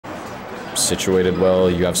situated well.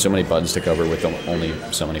 You have so many buttons to cover with only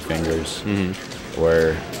so many fingers.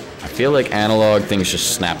 Where I feel like analog things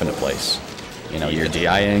just snap into place. You know, your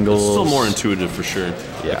DI angles. It's still more intuitive for sure.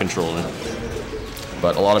 Yeah. The controller.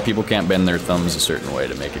 But a lot of people can't bend their thumbs a certain way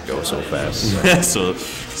to make it go so fast. so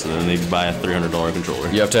then they buy a $300 controller.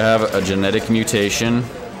 You have to have a genetic mutation,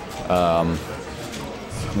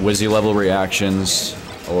 Wizzy level reactions,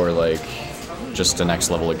 or like just the next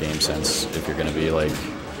level of game sense if you're gonna be like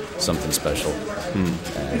something special.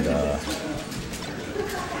 And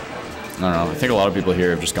I don't know. I think a lot of people here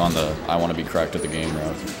have just gone the I want to be cracked at the game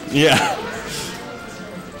route. Yeah.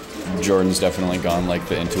 Jordan's definitely gone like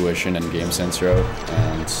the intuition and game sense route,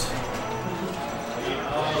 and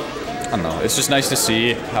I don't know. It's just nice to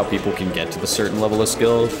see how people can get to the certain level of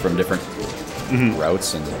skill from different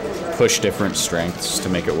routes and push different strengths to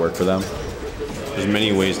make it work for them. There's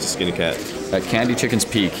many ways to skin a cat. At Candy Chicken's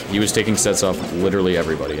peak, he was taking sets off literally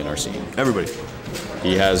everybody in our scene. Everybody.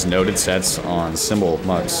 He has noted sets on Symbol,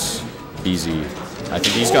 Mux, BZ. I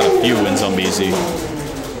think he's got a few wins on BZ.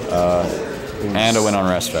 And a win on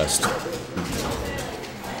Restfest.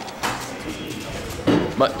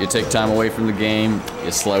 But you take time away from the game,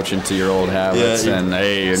 you slouch into your old habits, and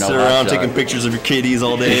hey, you're not sit around taking pictures of your kitties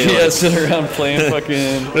all day. Yeah, sit around playing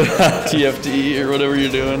fucking TFT or whatever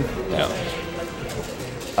you're doing. Yeah.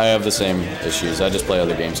 I have the same issues. I just play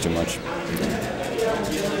other games too much.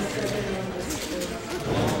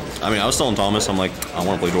 I mean, I was telling Thomas, I'm like, I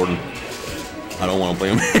want to play Jordan. I don't want to play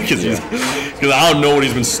him because I don't know what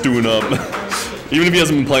he's been stewing up. Even if he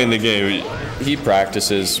hasn't been playing the game. He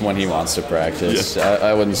practices when he wants to practice. Yeah.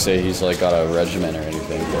 I wouldn't say he's like got a regimen or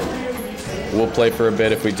anything, but we'll play for a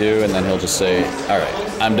bit if we do, and then he'll just say, all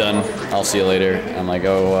right, I'm done. I'll see you later. I'm like,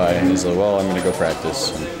 oh, why? And he's like, well, I'm going to go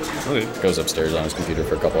practice. And goes upstairs on his computer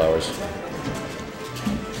for a couple hours.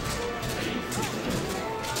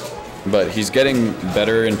 But he's getting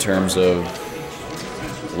better in terms of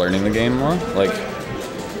learning the game more. Like,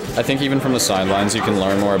 I think even from the sidelines, you can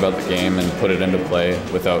learn more about the game and put it into play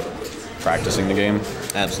without practicing the game.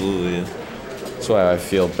 Absolutely, yeah. That's why I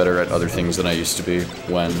feel better at other things than I used to be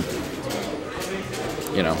when,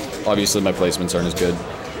 you know, obviously my placements aren't as good.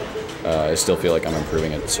 I still feel like I'm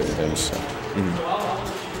improving at certain things. So.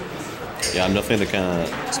 Yeah, I'm definitely the kind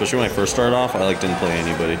of, especially when I first started off, I didn't play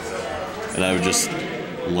anybody. And I would just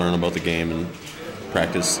learn about the game and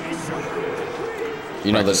practice.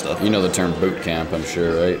 You know the term boot camp, I'm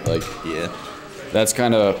sure, right? Like, yeah. That's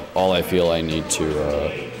kind of all I feel I need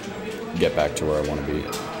to get back to where I want to be.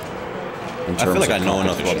 I feel like I know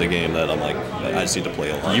enough about the game that I'm like, I just need to play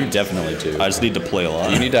a lot. You definitely do. I just need to play a lot.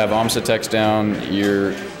 You need to have OMSA techs down.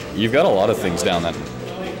 You've got a lot of things down that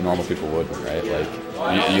normal people wouldn't, right? Like,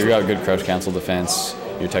 you got a good crouch cancel defense.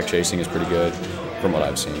 Your tech chasing is pretty good, from what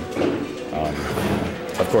I've seen.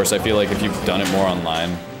 Of course, I feel like if you've done it more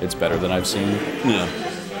online, it's better than I've seen. Yeah.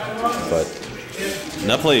 But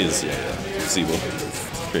that play is Sibo.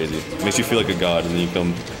 It's crazy. It makes you feel like a god, and then you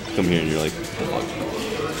come here and you're like,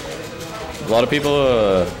 a lot of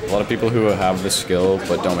people who have the skill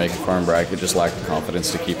but don't make it far in bracket just lack the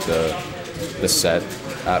confidence to keep the set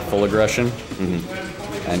at full aggression.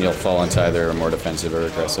 And you'll fall into either a more defensive or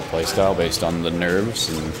aggressive playstyle based on the nerves.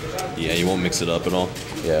 And yeah, you won't mix it up at all.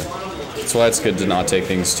 Yeah. That's why it's good to not take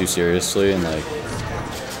things too seriously, and like,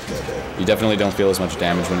 you definitely don't feel as much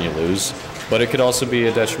damage when you lose, but it could also be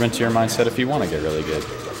a detriment to your mindset if you want to get really good.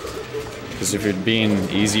 Because if you're being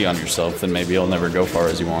easy on yourself, then maybe you'll never go far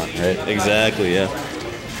as you want, right? Exactly, yeah.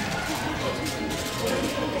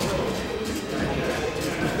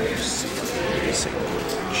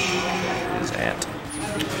 Where's at?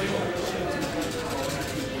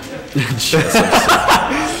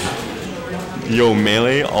 Yo,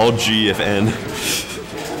 melee, all G if N.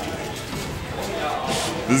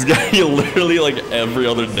 This guy, he literally, like, every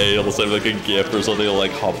other day, he'll send like a GIF or something, he'll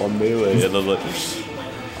like hop on melee, and then like,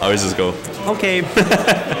 I always just go, okay.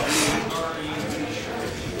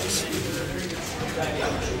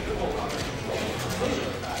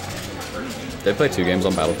 They played 2 games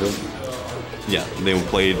on Battlefield. Yeah, they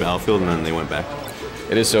played Battlefield and then they went back.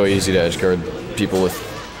 It is so easy to edgeguard people with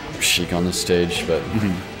Sheik on the stage, but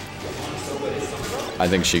I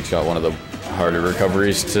think Sheik's got one of the harder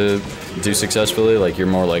recoveries to do successfully. Like, you're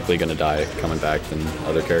more likely going to die coming back than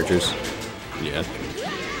other characters. Yeah.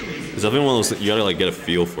 It's definitely one of those, you gotta like get a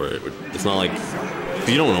feel for it. It's not like,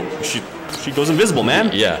 you don't know, she goes invisible,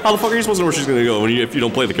 man. Yeah. How the fuck are you supposed to know where she's gonna go if you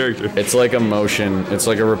don't play the character? It's like a motion, it's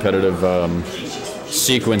like a repetitive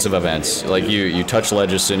sequence of events. Like, you touch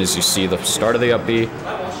ledge as soon as you see the start of the up B,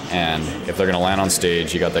 and if they're gonna land on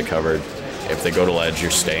stage, you got that covered. If they go to ledge, you're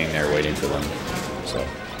staying there waiting for them. So.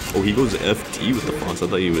 Oh, he goes FT with the fonts. I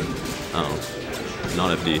thought he would I don't know.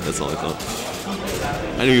 Not FD, that's all I thought.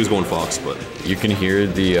 I knew he was going Fox, but... You can hear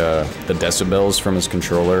the decibels from his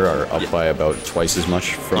controller are up by about twice as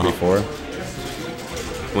much from before.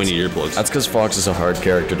 When you earplugs. That's because Fox is a hard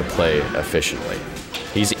character to play efficiently.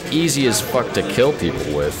 He's easy as fuck to kill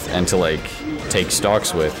people with and to, like, take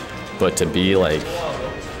stocks with, but to be, like,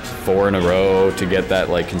 4 in a row to get that,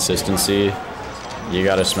 like, consistency, you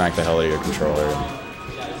gotta smack the hell out of your controller.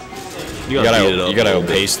 You gotta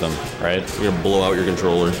outpace them, right? You're gonna blow out your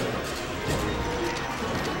controller.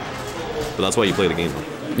 But that's why you play the game.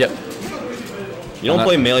 Yep. You don't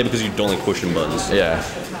play melee because you don't like pushing buttons. Yeah.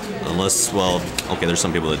 Unless, well, okay, there's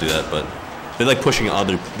some people that do that, but they like pushing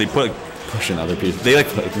other. They put pushing other people. They like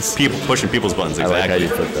people pushing people's buttons. Exactly. I like how you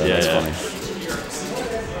put that. Yeah, That's funny.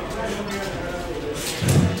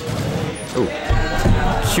 Ooh,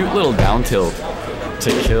 cute little down tilt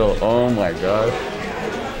to kill. Oh my god.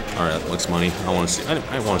 All right, looks money. I want to see.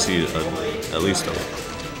 I want to see at least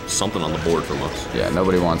something on the board from us. Yeah,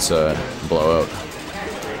 nobody wants a blowout.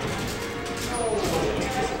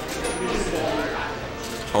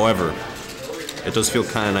 However, it does feel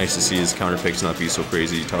kind of nice to see his counter picks not be so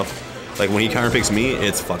crazy tough. Like when he counter picks me,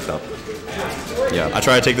 it's fucked up. Yeah. I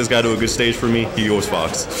try to take this guy to a good stage for me. He goes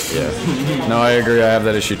Fox. Yeah. No, I agree. I have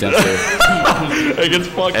that issue too. It gets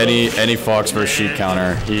fucked up. Any Fox versus Sheik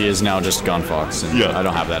counter, he is now just gone Fox, and yeah. I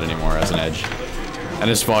don't have that anymore as an edge. And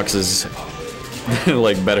his Fox is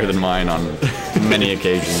like better than mine on many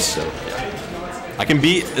occasions. So I can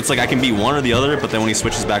beat. It's like I can beat one or the other, but then when he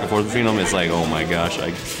switches back and forth between them, it's like, oh my gosh,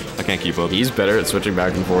 I can't keep up. He's better at switching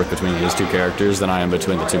back and forth between his two characters than I am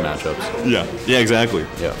between the two matchups. Yeah. Yeah. Exactly.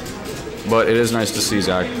 Yeah. But it is nice to see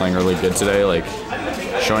Zach playing really good today, like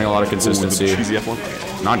showing a lot of consistency. Ooh, cheesy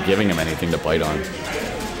F1. Not giving him anything to bite on.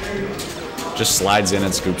 Just slides in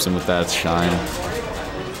and scoops him with that shine.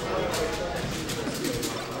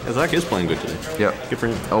 Yeah, Zach is playing good today. Yep. Good for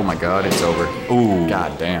him. Oh my god, it's over. Ooh.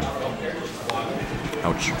 God damn.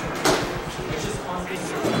 Ouch.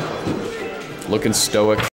 Looking stoic.